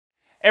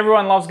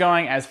Everyone loves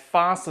going as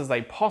fast as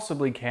they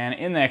possibly can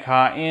in their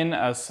car in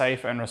a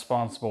safe and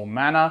responsible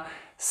manner.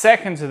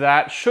 Second to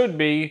that should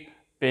be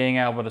being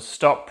able to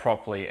stop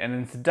properly. And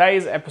in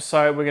today's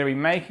episode, we're going to be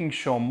making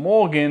sure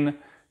Morgan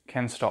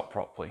can stop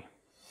properly.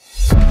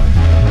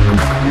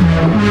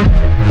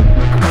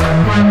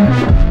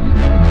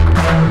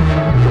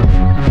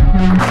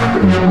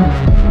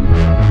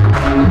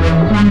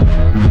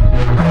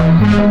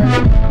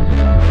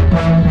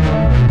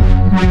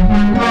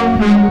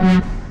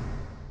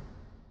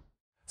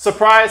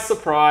 Surprise,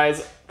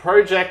 surprise,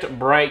 Project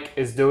Brake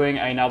is doing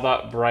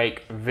another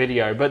brake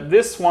video, but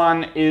this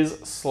one is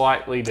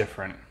slightly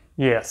different.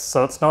 Yes,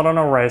 so it's not on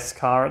a race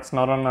car, it's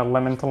not on a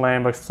lemon to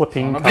Lambo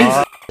flipping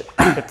car,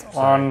 it's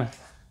on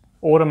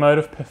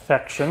automotive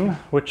perfection,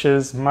 which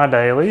is my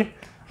daily. In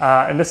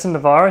Nissan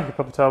Navara, you can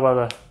probably tell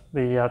by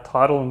the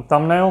title and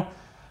thumbnail,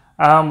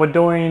 we're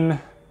doing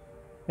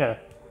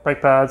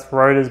brake pads,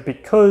 rotors,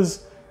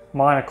 because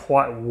mine are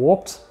quite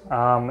warped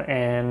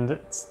and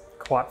it's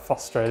quite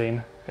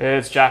frustrating.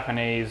 It's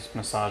Japanese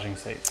massaging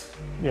seats.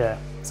 Yeah,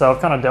 so I've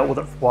kind of dealt with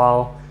it for a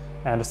while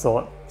and just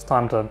thought it's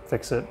time to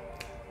fix it.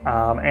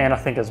 And I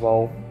think as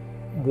well,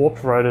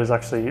 warped rotors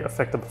actually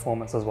affect the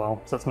performance as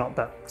well, so it's not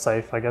that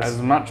safe, I guess.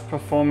 As much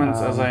performance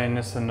as a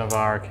Nissan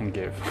Navara can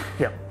give.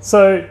 Yeah,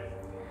 so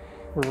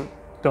we're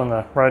doing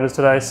the rotors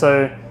today,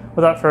 so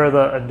without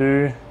further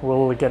ado,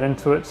 we'll get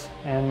into it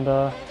and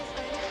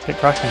get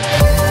cracking.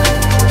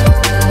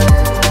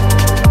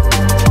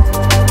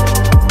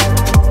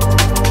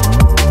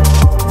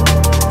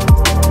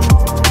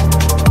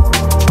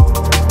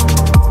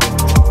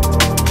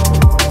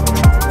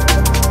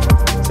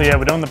 So yeah,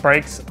 we're doing the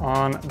brakes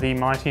on the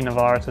mighty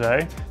Navara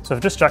today. So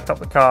I've just jacked up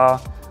the car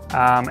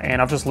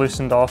and I've just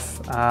loosened off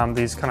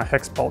these kind of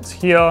hex bolts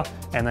here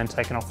and then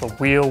taken off the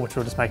wheel, which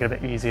will just make it a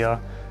bit easier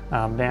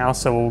now.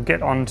 So we'll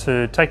get on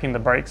to taking the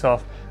brakes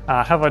off.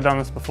 Have I done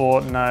this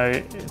before? No,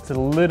 it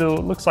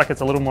looks like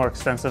it's a little more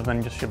extensive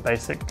than just your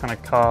basic kind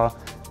of car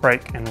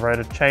brake and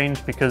rotor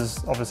change,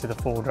 because obviously the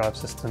four-wheel drive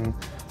system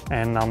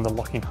and the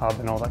locking hub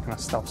and all that kind of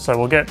stuff. So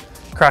we'll get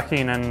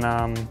cracking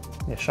and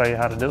show you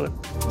how to do it.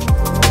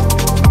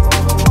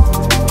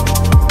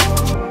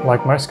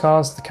 Like most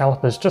cars, the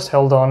caliper is just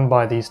held on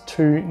by these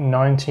two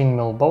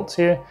 19mm bolts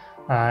here.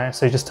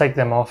 So you just take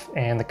them off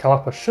and the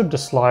caliper should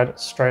just slide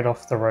straight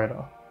off the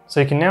rotor.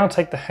 So you can now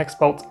take the hex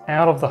bolts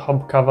out of the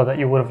hub cover that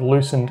you would have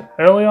loosened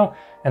earlier,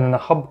 and then the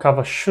hub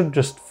cover should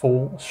just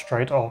fall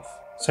straight off.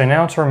 So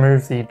now to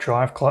remove the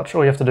drive clutch,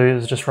 all you have to do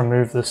is just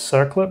remove this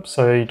circlip.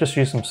 So you just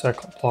use some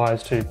circlip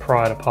pliers to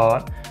pry it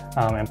apart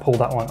and pull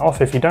that one off.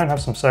 If you don't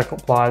have some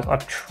circlip pliers, I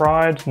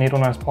tried needle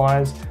nose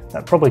pliers.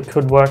 That probably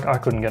could work. I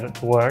couldn't get it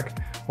to work.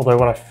 Although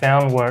what I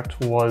found worked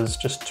was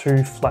just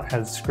two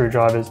flathead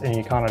screwdrivers, and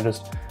you kind of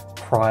just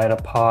pry it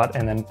apart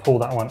and then pull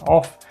that one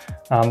off.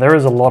 There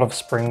is a lot of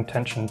spring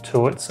tension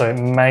to it, so it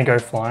may go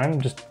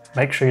flying. Just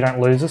make sure you don't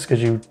lose this,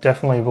 because you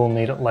definitely will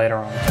need it later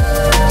on.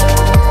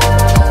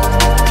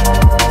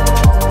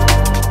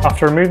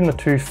 After removing the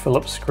two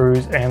Phillips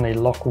screws and the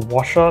lock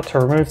washer, to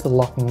remove the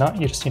lock nut,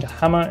 you just need a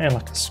hammer and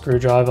like a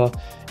screwdriver,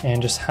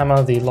 and just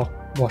hammer the lock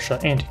washer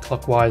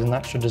anti-clockwise, and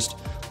that should just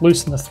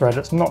loosen the thread.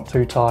 It's not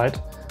too tight,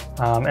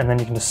 and then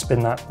you can just spin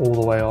that all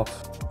the way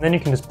off. Then you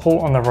can just pull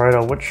on the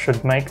rotor, which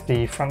should make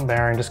the front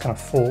bearing just kind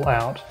of fall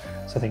out,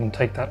 so they can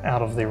take that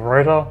out of the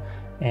rotor,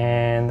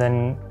 and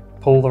then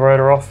pull the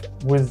rotor off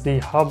with the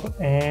hub,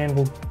 and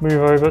we'll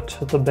move over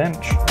to the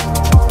bench.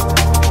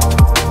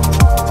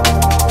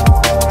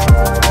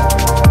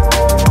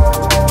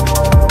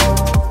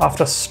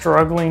 After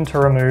struggling to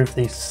remove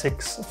the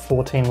 6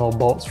 14mm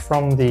bolts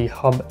from the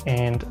hub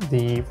and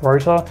the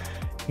rotor,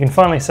 you can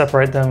finally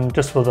separate them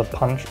just with a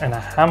punch and a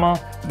hammer.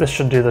 This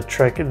should do the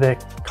trick. They're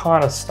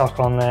kind of stuck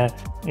on there.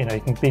 You know,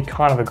 you can be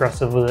kind of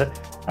aggressive with it.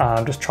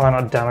 Just try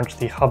not to damage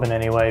the hub in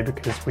any way,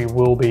 because we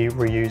will be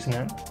reusing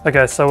it.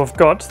 Okay, so we've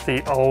got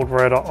the old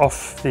rotor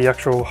off the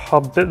actual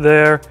hub bit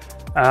there.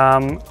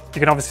 You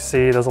can obviously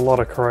see there's a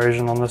lot of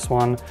corrosion on this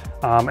one.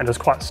 It is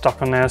quite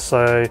stuck on there,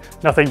 so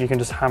nothing you can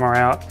just hammer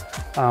out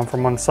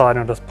from one side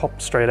and it'll just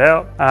pop straight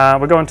out.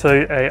 We're going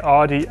to a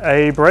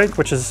RDA brake,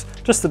 which is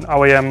just an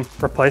OEM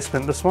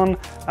replacement, this one.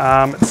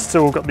 It's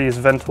still got these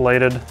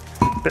ventilated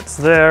bits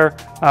there.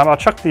 I'll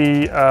chuck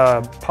the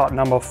part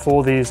number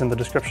for these in the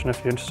description if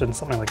you're interested in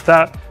something like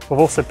that. We've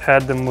also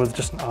paired them with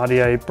just an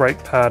RDA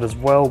brake pad as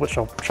well, which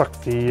I'll chuck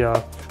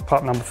the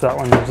part number for that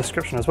one in the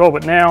description as well.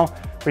 But now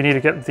we need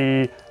to get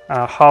the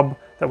hub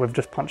that we've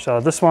just punched out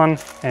of this one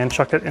and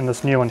chuck it in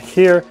this new one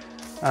here,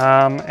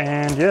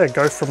 and yeah,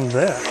 go from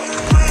there.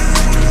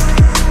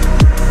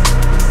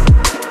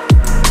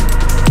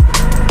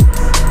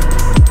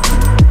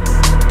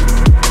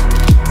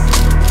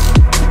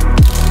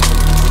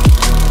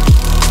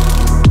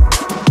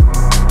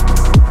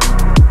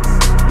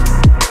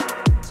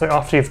 So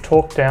after you've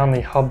torqued down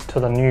the hub to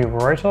the new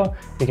rotor,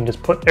 you can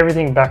just put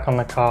everything back on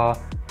the car,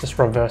 just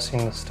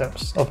reversing the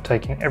steps of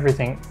taking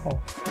everything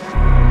off.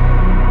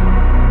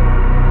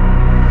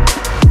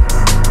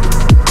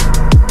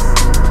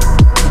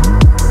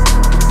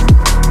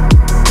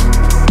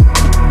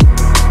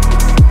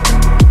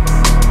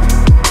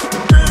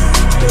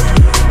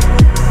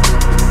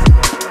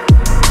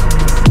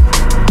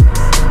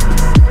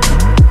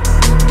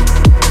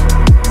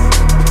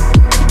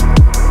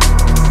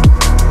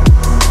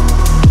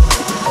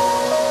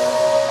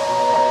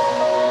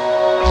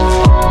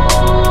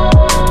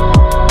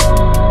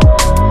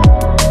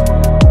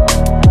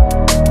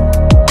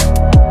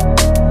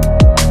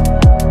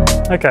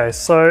 Okay,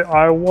 so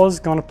I was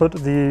going to put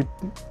the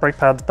brake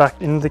pads back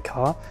in the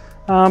car,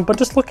 but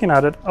just looking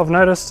at it, I've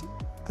noticed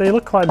they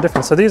look quite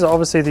different. So these are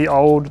obviously the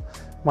old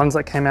ones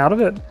that came out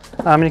of it.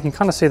 And you can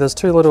kind of see there's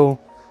two little,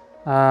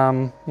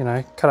 you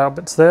know, cut out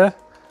bits there,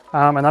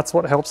 and that's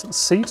what helps it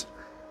seat.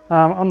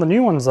 On the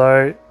new ones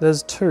though,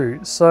 there's two.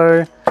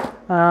 So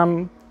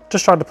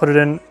just tried to put it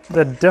in,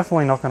 they're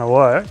definitely not going to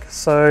work.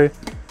 So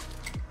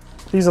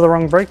these are the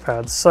wrong brake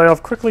pads. So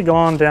I've quickly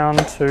gone down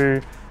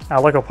to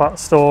our local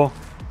parts store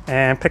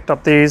and picked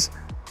up these,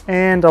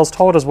 and I was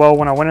told as well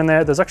when I went in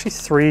there, there's actually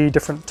 3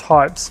 different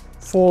types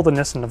for the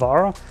Nissan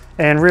Navara,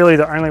 and really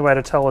the only way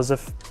to tell is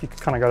if you can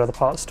kind of go to the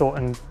parts store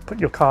and put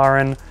your car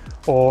in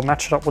or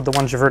match it up with the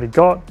ones you've already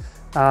got.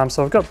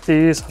 So I've got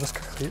these, I'll just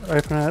quickly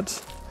open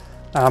it.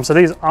 So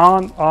these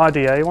aren't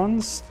RDA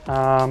ones,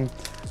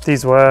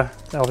 they're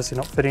obviously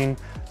not fitting,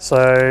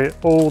 so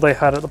all they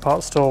had at the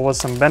parts store was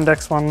some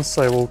Bendix ones,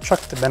 so we'll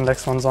chuck the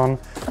Bendix ones on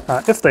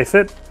if they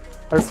fit.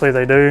 Hopefully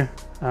they do.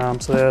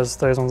 So there's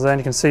those ones there, and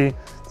you can see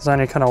there's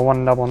only kind of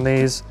one nub on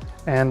these,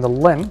 and the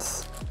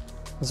length,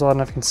 as well, I don't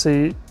know if you can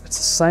see, it's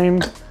the same,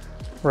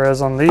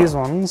 whereas on these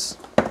ones,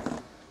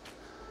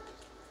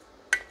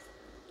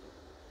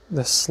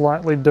 they're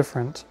slightly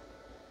different,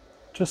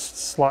 just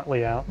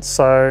slightly out.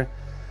 So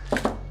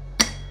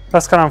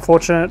that's kind of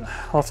unfortunate.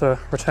 I'll have to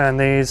return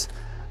these,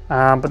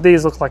 but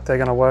these look like they're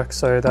going to work,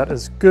 so that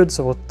is good.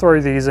 So we'll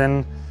throw these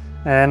in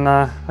and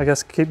I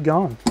guess keep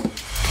going.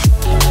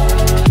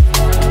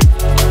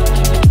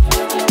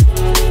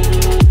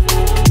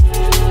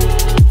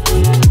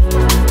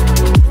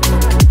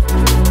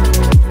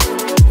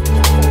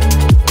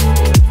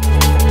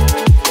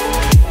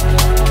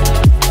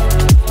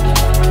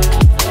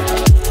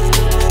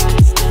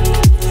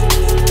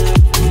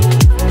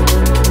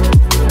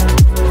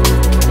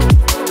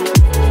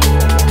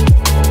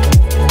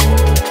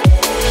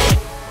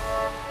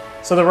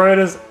 So the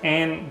rotors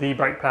and the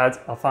brake pads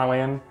are finally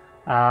in,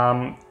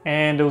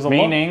 and it was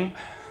Meaning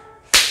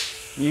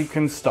you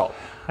can stop.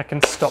 I can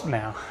stop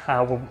now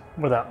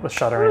without the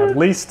shuttering. At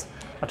least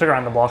I took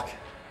around the block.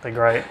 They're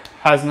great.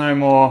 Has no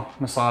more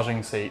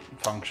massaging seat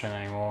function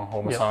anymore,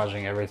 or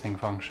massaging everything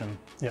function.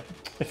 Yep.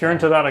 If you're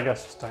into that, I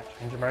guess just don't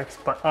change your brakes,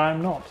 but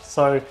I'm not.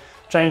 So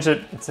changed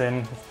it, it's in,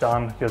 it's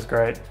done, it feels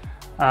great.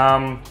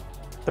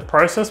 The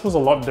process was a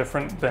lot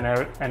different than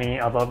any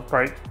other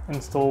brake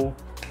install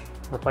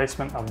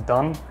replacement I've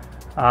done,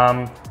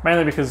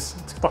 mainly because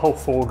it's got the whole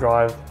 4-wheel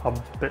drive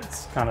hub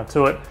bits kind of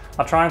to it.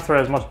 I'll try and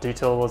throw as much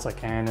detail as I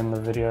can in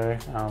the video,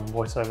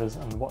 voiceovers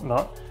and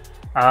whatnot.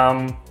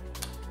 A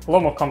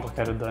lot more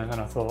complicated though than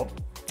I thought.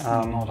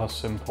 Not a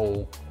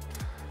simple,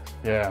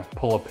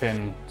 pull a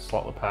pin,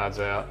 slot the pads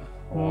out.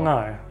 Or...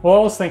 No. Well, I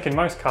was thinking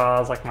most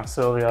cars like my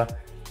Silvia,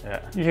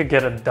 you could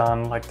get it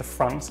done, like the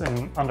fronts,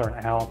 in under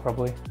an hour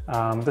probably.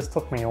 This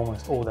took me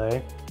almost all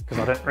day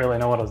because I didn't really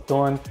know what I was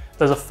doing.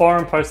 There's a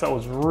forum post that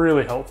was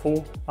really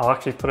helpful. I'll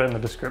actually put it in the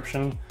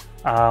description.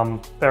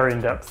 Very in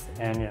depth,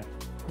 and it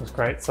was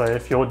great. So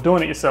if you're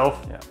doing it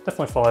yourself,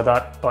 definitely follow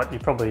that, but you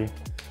probably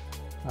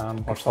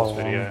watch this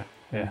video.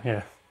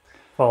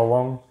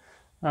 Follow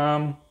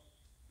along.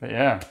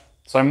 But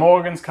so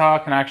Morgan's car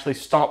can actually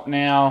stop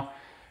now.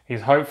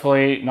 He's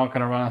hopefully not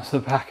going to run into the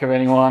back of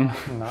anyone.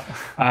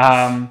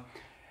 No.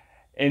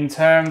 In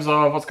terms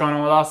of what's going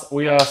on with us,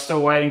 we are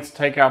still waiting to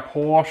take our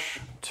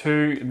Porsche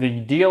to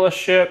the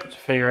dealership to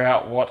figure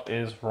out what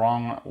is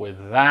wrong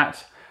with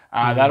that.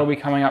 That'll be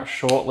coming up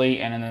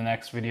shortly, and in the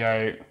next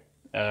video,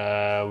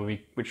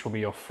 which will be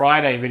your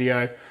Friday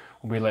video,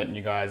 we'll be letting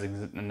you guys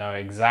know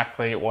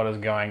exactly what is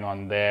going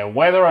on there.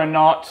 Whether or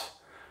not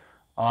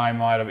I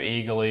might have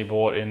eagerly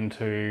bought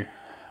into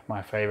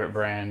my favorite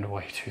brand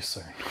way too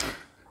soon.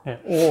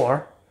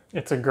 Or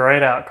it's a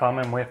great outcome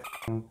and we're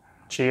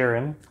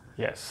cheering.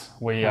 Yes,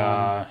 we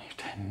are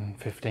 10,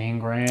 15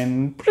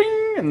 grand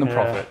in the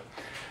profit.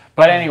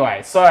 But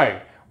anyway, so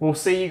we'll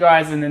see you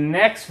guys in the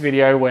next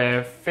video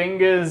where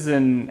fingers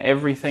and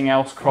everything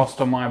else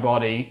crossed on my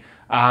body.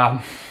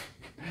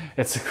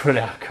 It's a good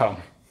outcome.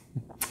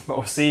 But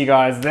we'll see you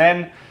guys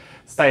then.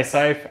 Stay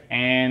safe,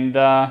 and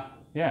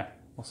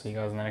we'll see you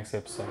guys in the next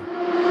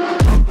episode.